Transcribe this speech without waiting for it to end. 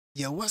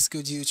Yo, what's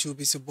good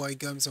YouTube? It's your boy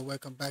Gumz and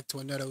welcome back to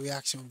another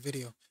reaction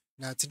video.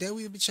 Now today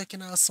we'll be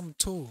checking out some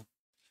tool.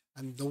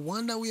 And the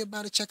one that we're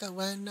about to check out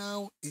right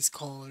now is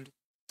called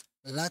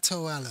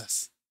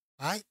Lateralus.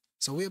 Alright?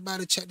 So we're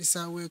about to check this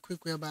out real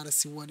quick. We're about to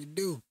see what it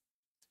do.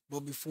 But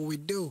before we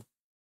do,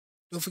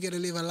 don't forget to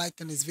leave a like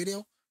on this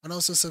video and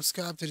also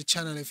subscribe to the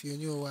channel if you're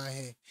new right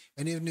here.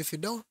 And even if you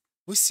don't,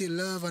 we still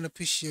love and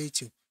appreciate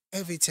you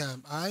every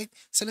time. Alright?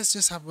 So let's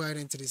just hop right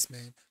into this,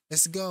 man.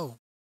 Let's go.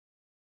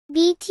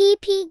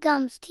 BTP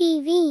Gumz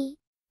TV.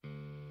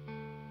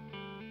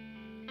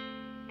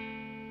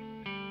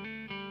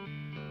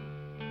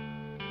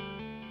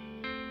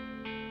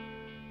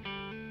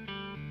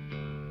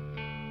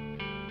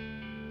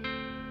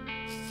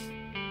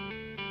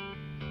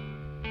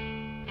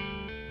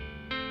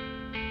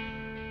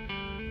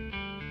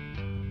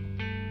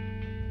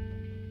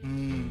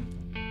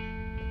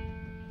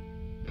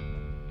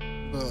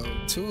 Bro,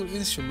 tool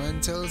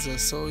instrumentals are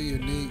so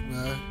unique,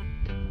 man.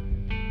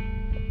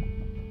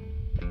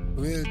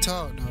 Real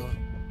talk, though.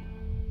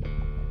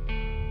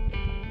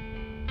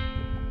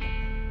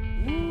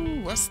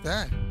 Ooh, what's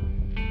that?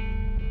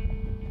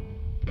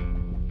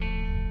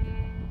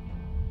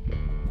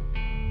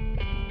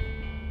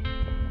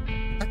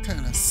 That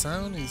kind of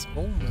sound is,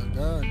 oh my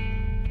god.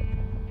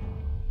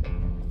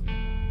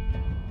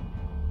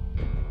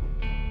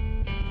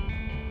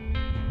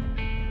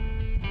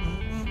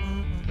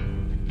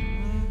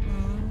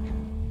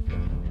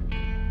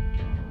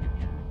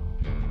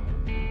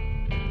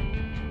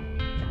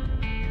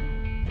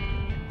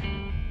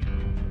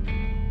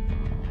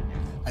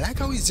 I like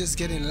how he's just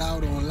getting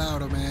louder and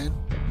louder, man.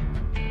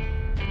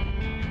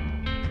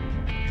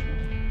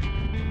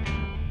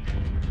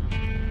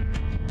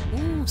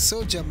 Ooh,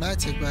 so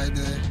dramatic right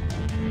there.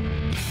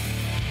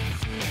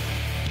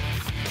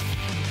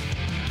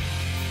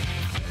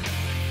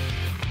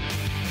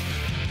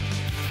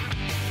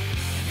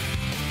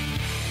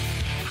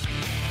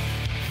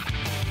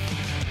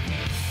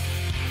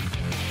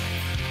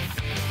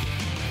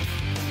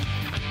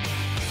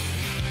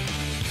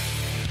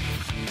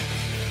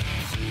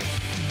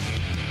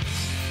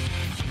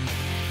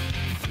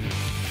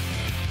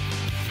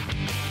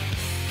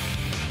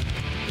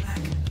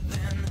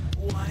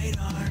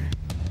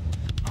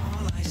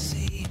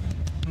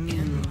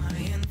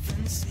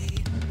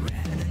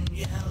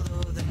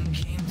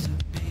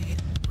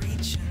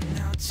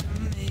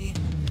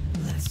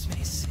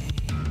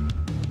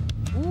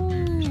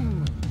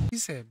 He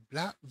said,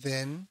 black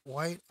then,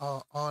 white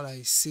are all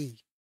I see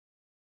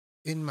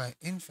in my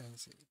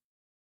infancy.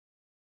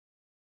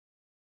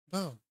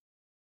 Bro,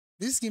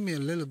 this give me a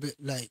little bit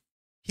like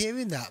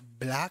hearing that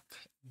black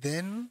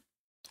then,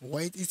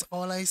 white is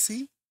all I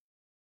see.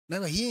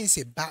 Remember, he ain't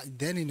say back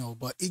then,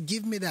 but it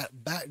give me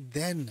that back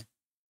then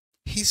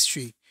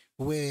history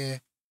where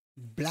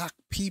black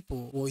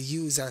people were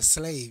used as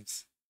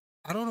slaves.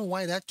 I don't know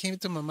why that came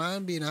to my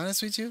mind, being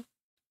honest with you,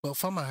 but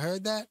from I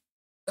heard that,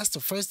 that's the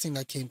first thing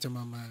that came to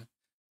my mind.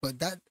 But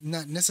that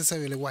not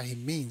necessarily what he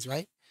means,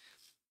 right?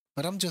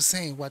 But I'm just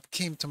saying what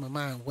came to my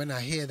mind when I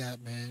hear that,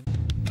 man.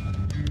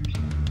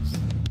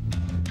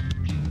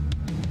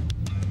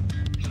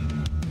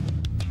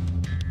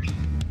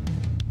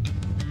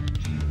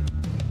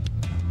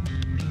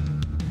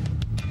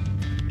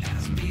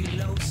 As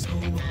below, so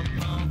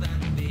above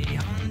and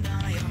beyond,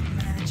 I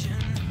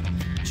imagine,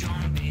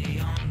 drawn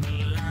beyond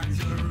the lines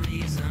of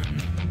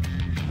reason.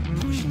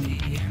 Push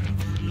the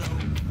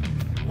envelope,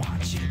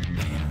 watch it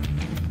bend.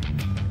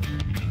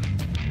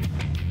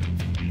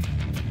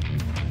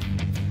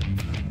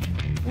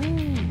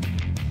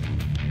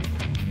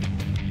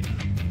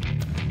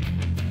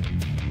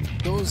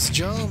 Those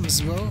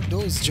drums, bro.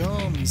 Those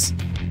drums.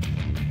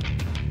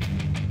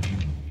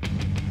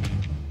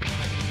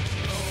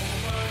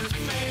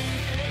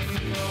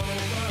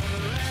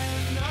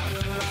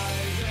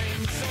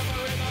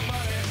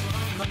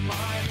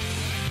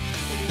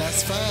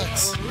 That's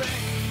facts.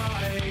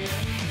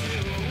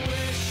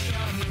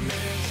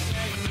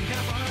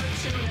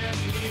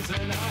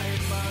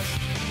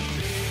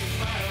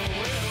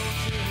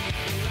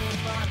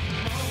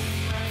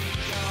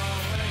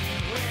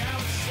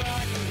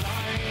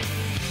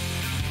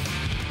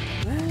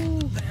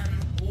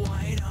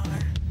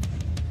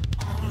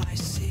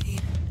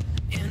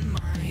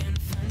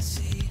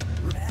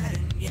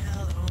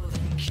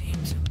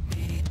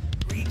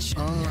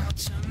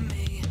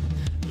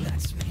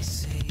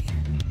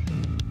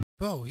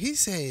 Bro, he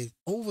said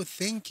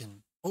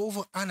overthinking,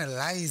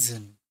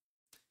 overanalyzing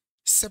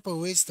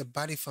separates the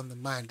body from the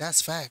mind.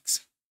 That's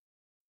facts.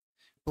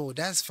 Bro,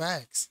 that's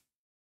facts.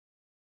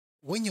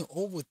 When you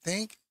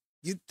overthink,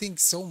 you think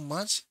so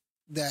much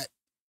that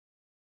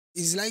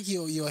it's like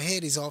your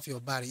head is off your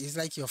body. It's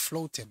like you're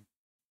floating.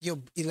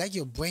 It's like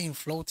your brain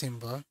floating,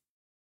 bro.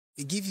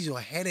 It gives you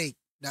a headache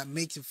that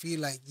makes you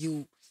feel like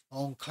you are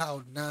on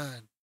cloud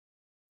nine.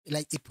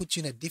 Like it puts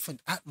you in a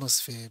different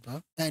atmosphere,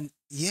 bro. And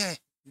yeah,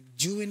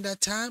 during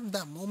that time,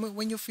 that moment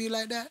when you feel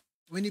like that,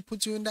 when he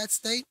put you in that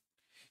state,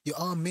 you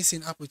are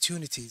missing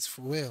opportunities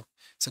for real.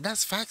 So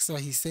that's facts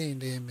what he's saying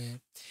there,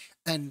 man.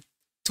 And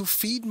to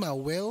feed my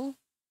will.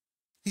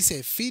 He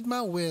said, feed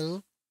my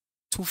will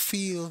to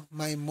feel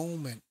my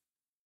moment,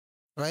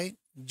 right?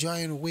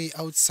 Drawing way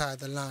outside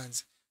the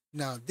lines.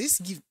 Now,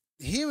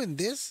 hearing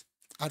this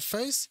at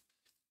first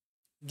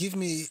give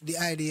me the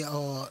idea,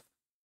 or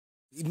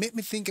it made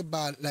me think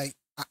about like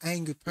an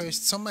angry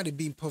person, somebody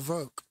being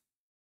provoked.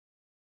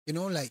 You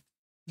know, like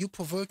you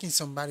provoking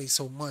somebody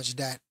so much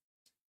that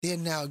they're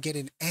now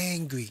getting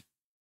angry,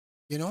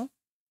 you know?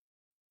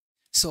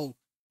 So,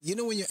 you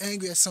know, when you're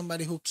angry at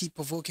somebody who keep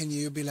provoking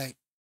you, you'll be like,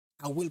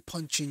 I will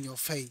punch you in your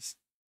face,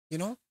 you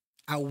know?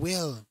 I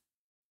will.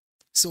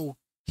 So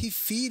he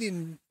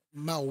feeding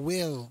my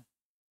will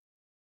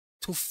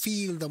to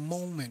feel the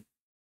moment,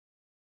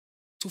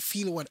 to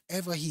feel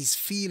whatever he's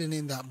feeling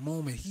in that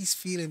moment. He's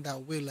feeling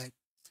that will, like,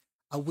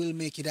 I will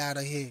make it out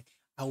of here.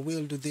 I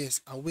will do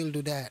this. I will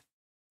do that,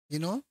 you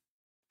know?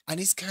 And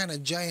it's kind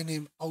of drawing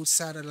him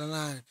outside of the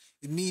line.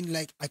 It means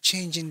like a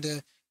change in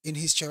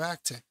his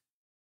character.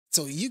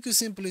 So you could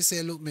simply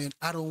say, look, man,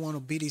 I don't want to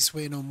be this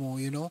way no more,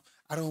 you know?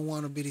 I don't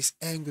want to be this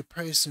angry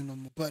person no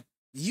more. But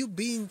you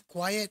being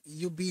quiet,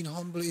 you being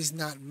humble is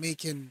not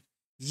making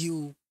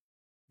you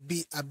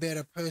be a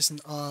better person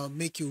or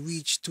make you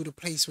reach to the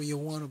place where you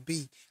want to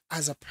be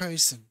as a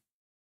person.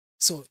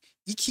 So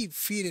he keep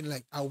feeding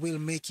like, I will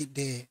make it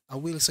there. I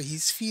will. So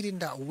he's feeding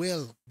that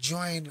will,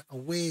 drawing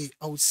away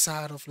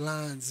outside of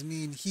lines. I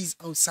mean, he's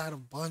outside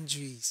of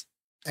boundaries.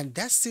 And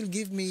that still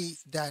give me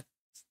that,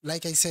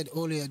 like I said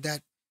earlier,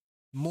 that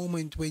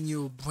moment when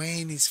your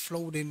brain is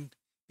floating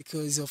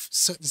because of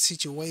certain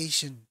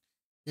situation,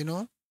 you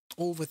know,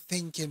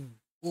 overthinking,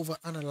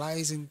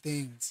 overanalyzing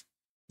things.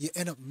 You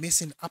end up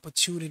missing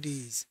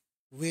opportunities.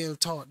 Real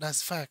talk,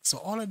 that's fact. So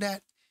all of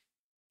that,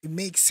 it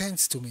makes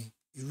sense to me.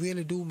 It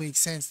really do make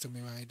sense to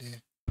me right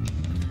there.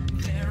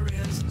 There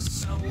is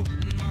so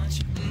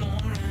much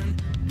more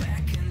and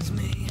beckons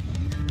me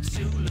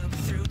to look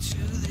through to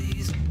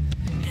these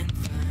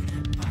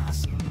infinite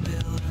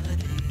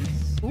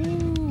possibilities.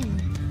 Ooh.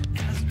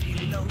 As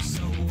below,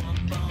 so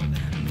above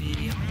and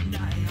beyond,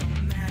 I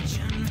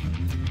imagine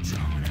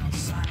drawn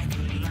outside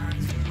the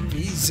lines of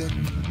Reason.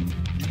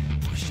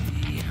 push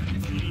the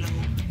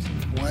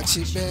envelope. Watch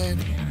it, man.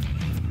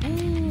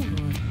 Ooh.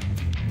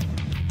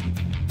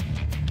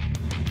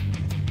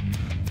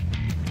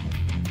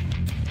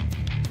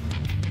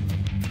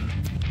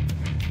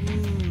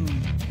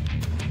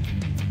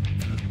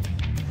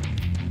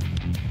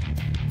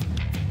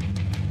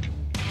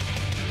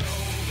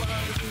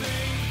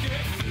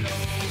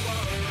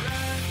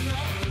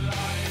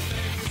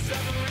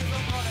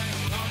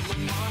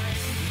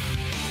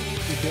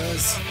 It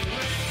does.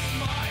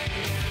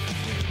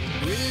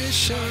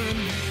 Vision.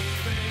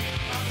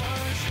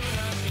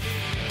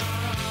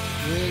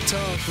 Real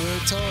talk, real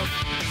talk.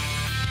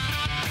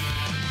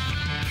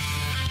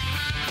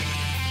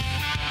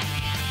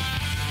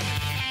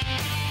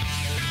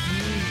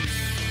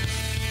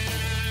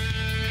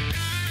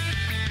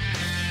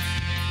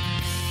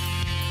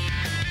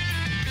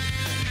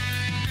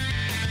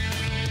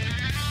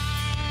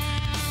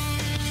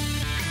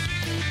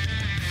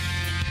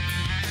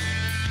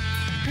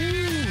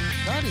 Ooh,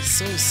 that is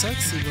so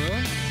sexy,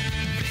 bro.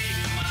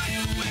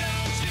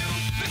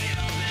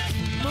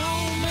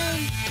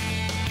 Moment.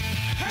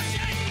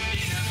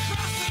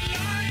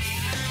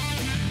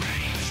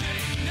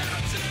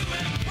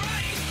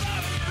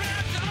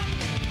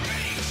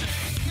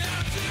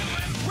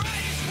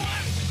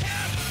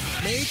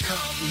 Makeup,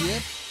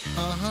 yep.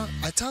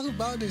 I talk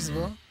about this,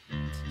 bro.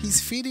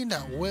 He's feeding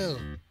that well.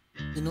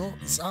 You know,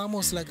 it's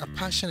almost like a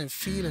passionate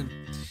feeling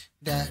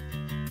that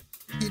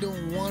he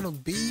don't want to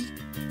be,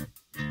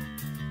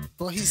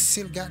 but he's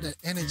still got that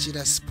energy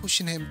that's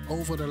pushing him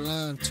over the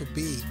line to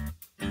be,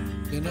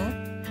 you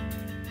know?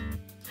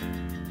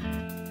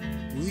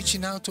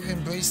 Reaching out to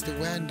embrace the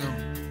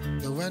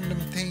random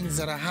things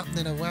that are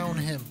happening around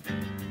him.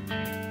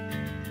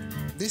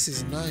 This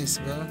is nice,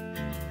 bro.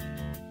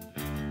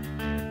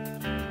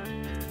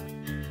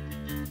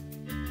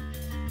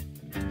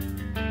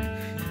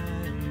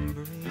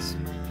 Embrace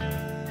my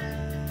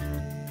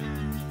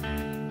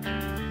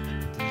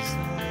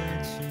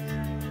desire to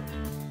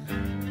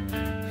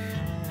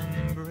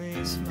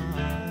embrace my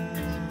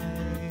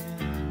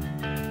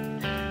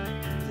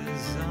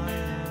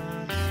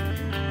desire to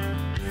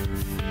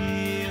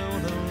feel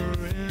the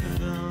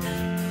rhythm,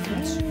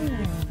 to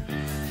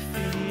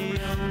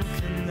feel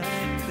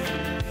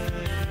connected,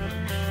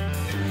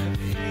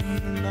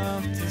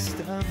 enough to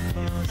step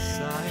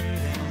aside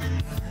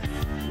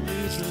and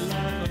reach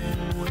love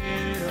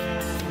away,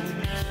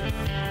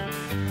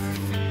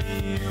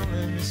 feel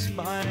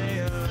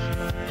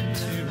inspired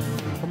to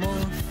Come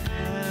on.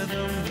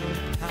 fathom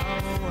the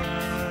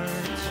power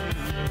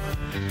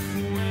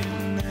to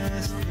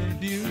witness the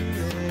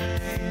beauty,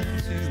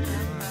 to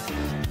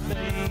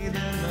bathe in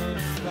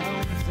the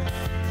fountain,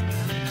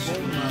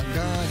 Oh my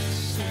God.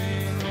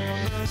 swing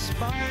on the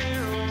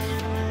spiral,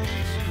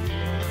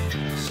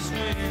 to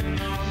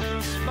swing on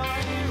the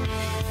spiral.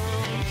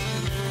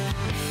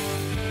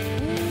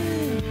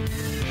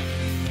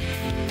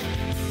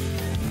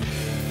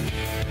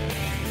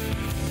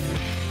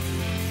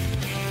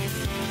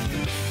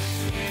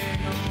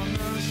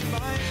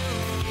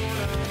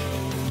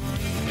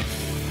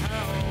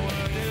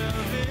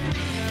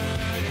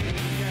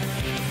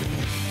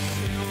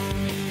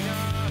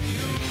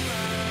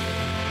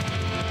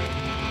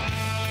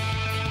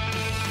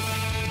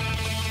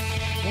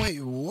 Wait,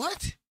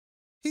 what?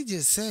 He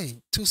just say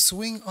to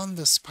swing on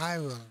the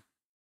spiral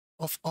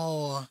of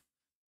our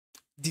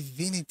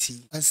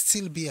divinity and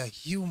still be a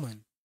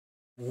human.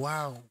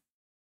 Wow.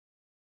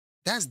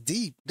 That's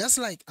deep. That's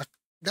like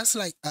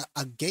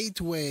a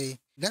gateway.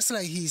 That's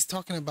like he's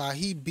talking about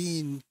he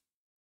being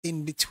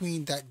in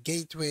between that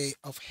gateway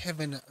of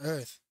heaven and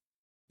earth.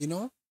 You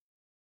know?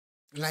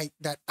 Like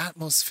that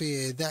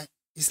atmosphere that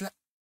is like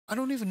I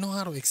don't even know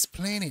how to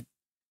explain it.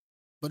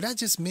 But that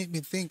just made me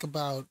think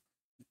about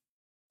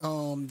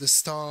the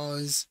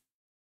stars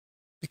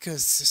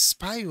because the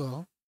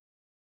spiral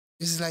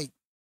is like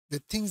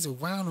the things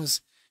around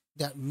us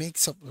that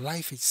makes up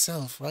life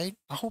itself, right?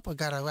 I hope I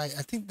got it right.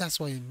 I think that's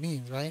what it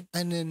means, right?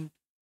 And then,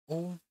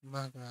 oh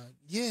my God.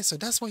 Yeah, so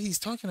that's what he's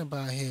talking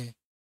about here.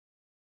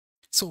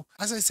 So,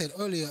 as I said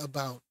earlier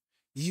about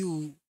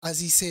you, as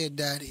he said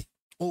that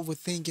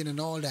overthinking and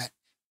all that,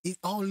 it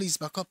all leads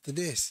back up to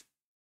this.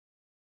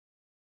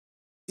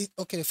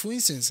 Okay, for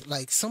instance,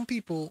 like some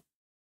people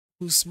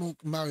who smoke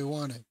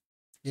marijuana,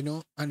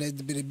 and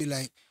they'd be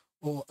like,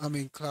 oh, I'm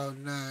in cloud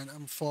nine,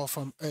 I'm far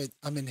from earth,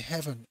 I'm in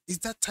heaven. It's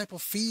that type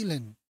of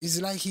feeling.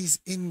 It's like he's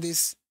in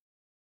this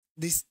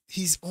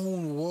his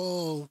own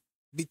world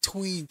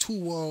between two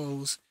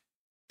worlds,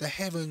 the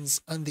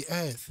heavens and the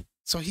earth.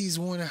 So he's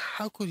wondering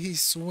how could he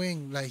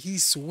swing, like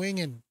he's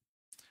swinging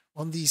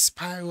on these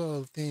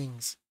spiral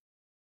things.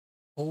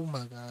 Oh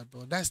my God,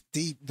 bro. That's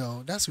deep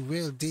though. That's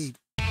real deep.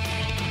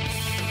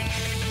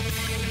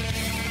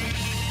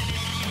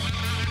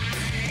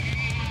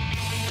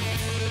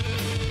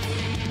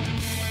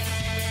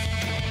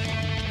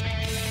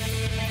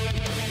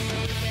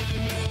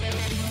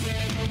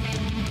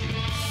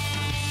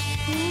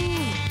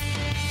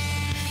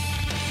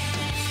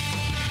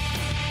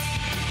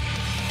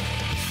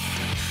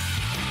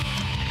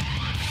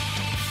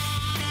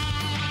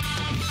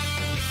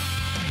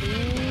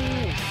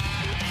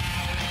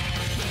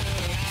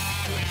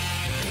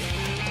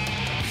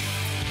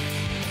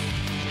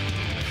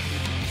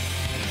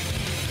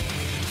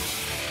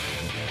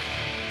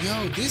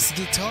 Yo, this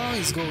guitar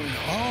is going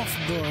off,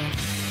 bro.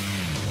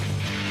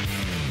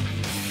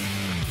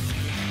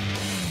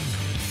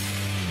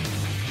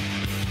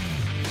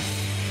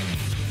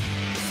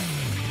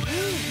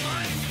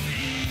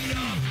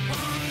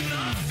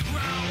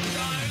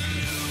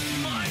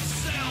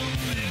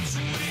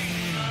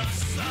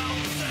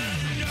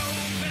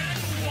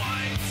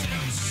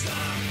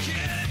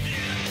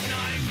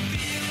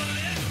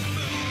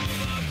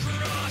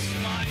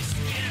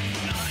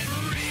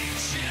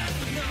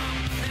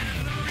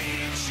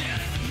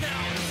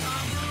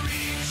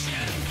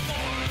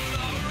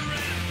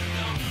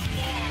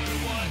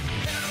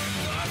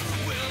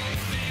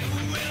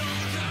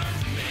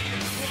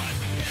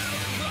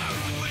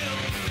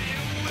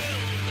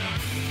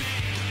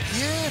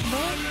 Yeah,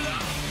 man.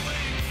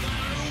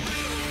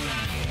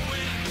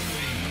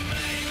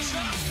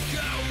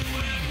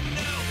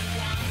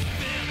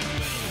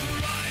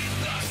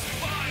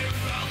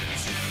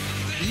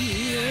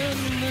 Yeah,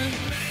 man.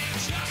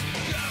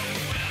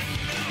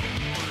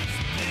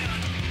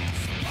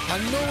 I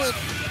know it.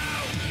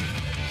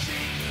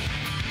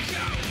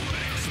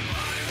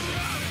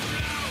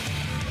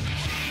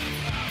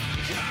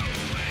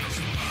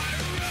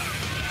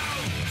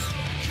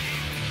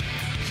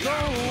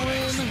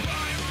 Going.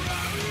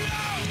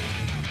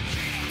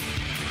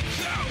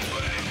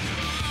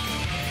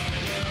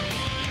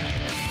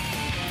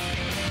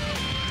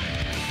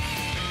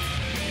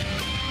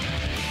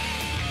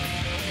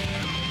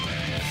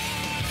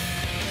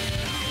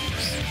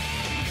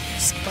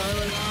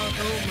 Spiral out,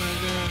 oh my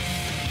God.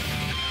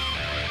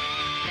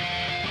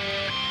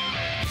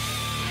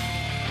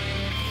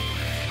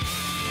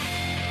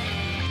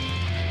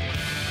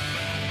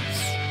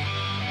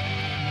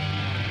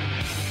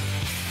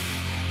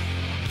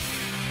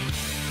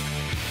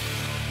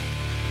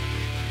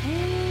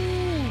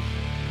 Ooh.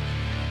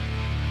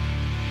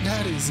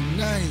 That is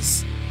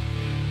nice.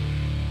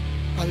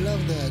 I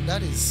love that.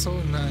 That is so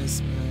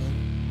nice, man.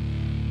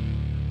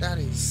 That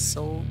is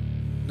so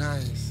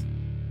nice.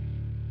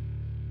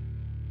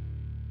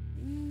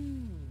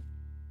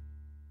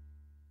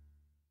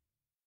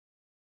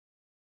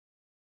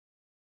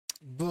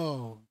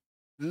 Bro,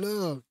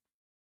 look.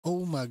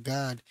 Oh my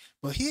God.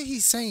 But here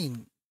he's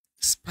saying,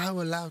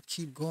 spiral out,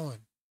 keep going.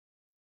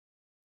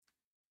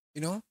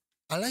 You know?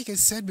 And like I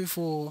said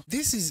before,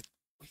 this is,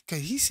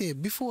 because he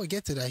said, before I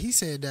get to that, he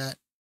said that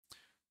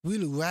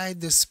we'll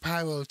ride the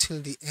spiral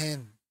till the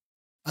end.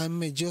 I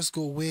may just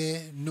go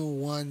where no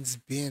one's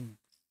been.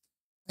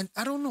 And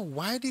I don't know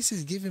why this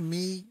is giving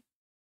me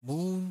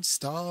moon,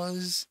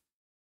 stars,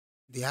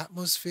 the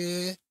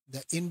atmosphere,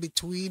 the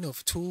in-between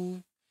of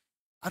two.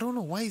 I don't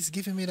know why it's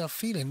giving me that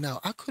feeling. Now,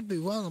 I could be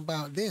wrong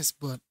about this,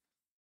 but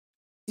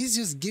it's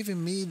just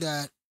giving me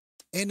that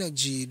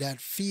energy, that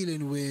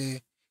feeling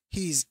where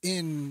he's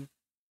in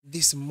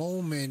this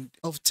moment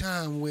of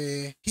time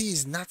where he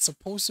is not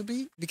supposed to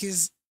be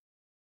because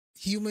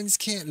humans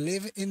can't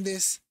live in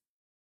this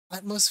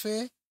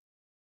atmosphere.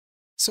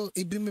 So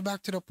it brings me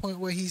back to the point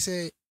where he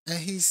said, and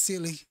he's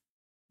still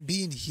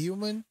being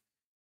human.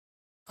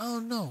 I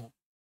don't know.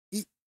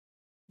 It,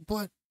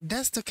 but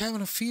that's the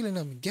kind of feeling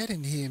I'm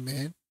getting here,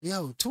 man.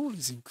 Yo, Tool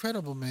is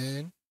incredible,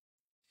 man.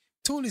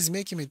 Tool is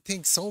making me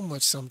think so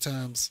much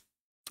sometimes.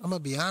 I'm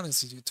gonna be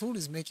honest with you. Tool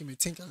is making me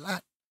think a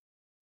lot.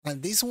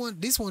 And this one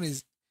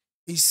is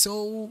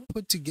so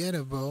put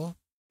together, bro.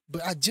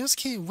 But I just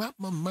can't wrap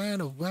my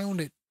mind around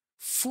it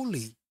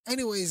fully.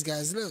 Anyways,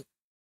 guys, look.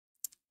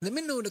 Let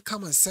me know in the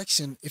comment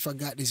section if I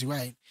got this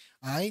right.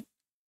 All right?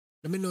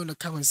 Let me know in the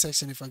comment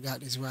section if I got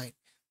this right.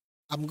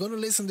 I'm gonna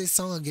listen to this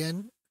song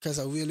again because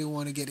I really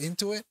want to get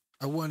into it.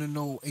 I want to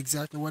know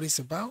exactly what it's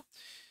about.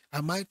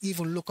 I might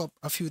even look up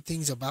a few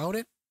things about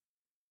it,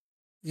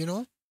 you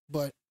know.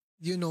 But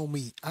you know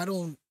me, I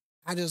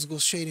just go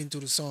straight into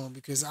the song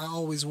because I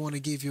always want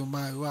to give you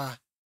my raw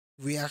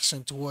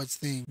reaction towards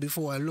things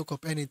before I look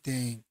up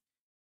anything,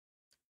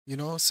 you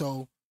know.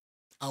 So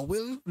I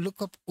will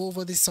look up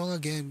over this song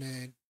again,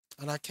 man,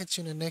 and I'll catch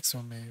you in the next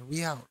one, man.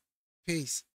 We out. Peace.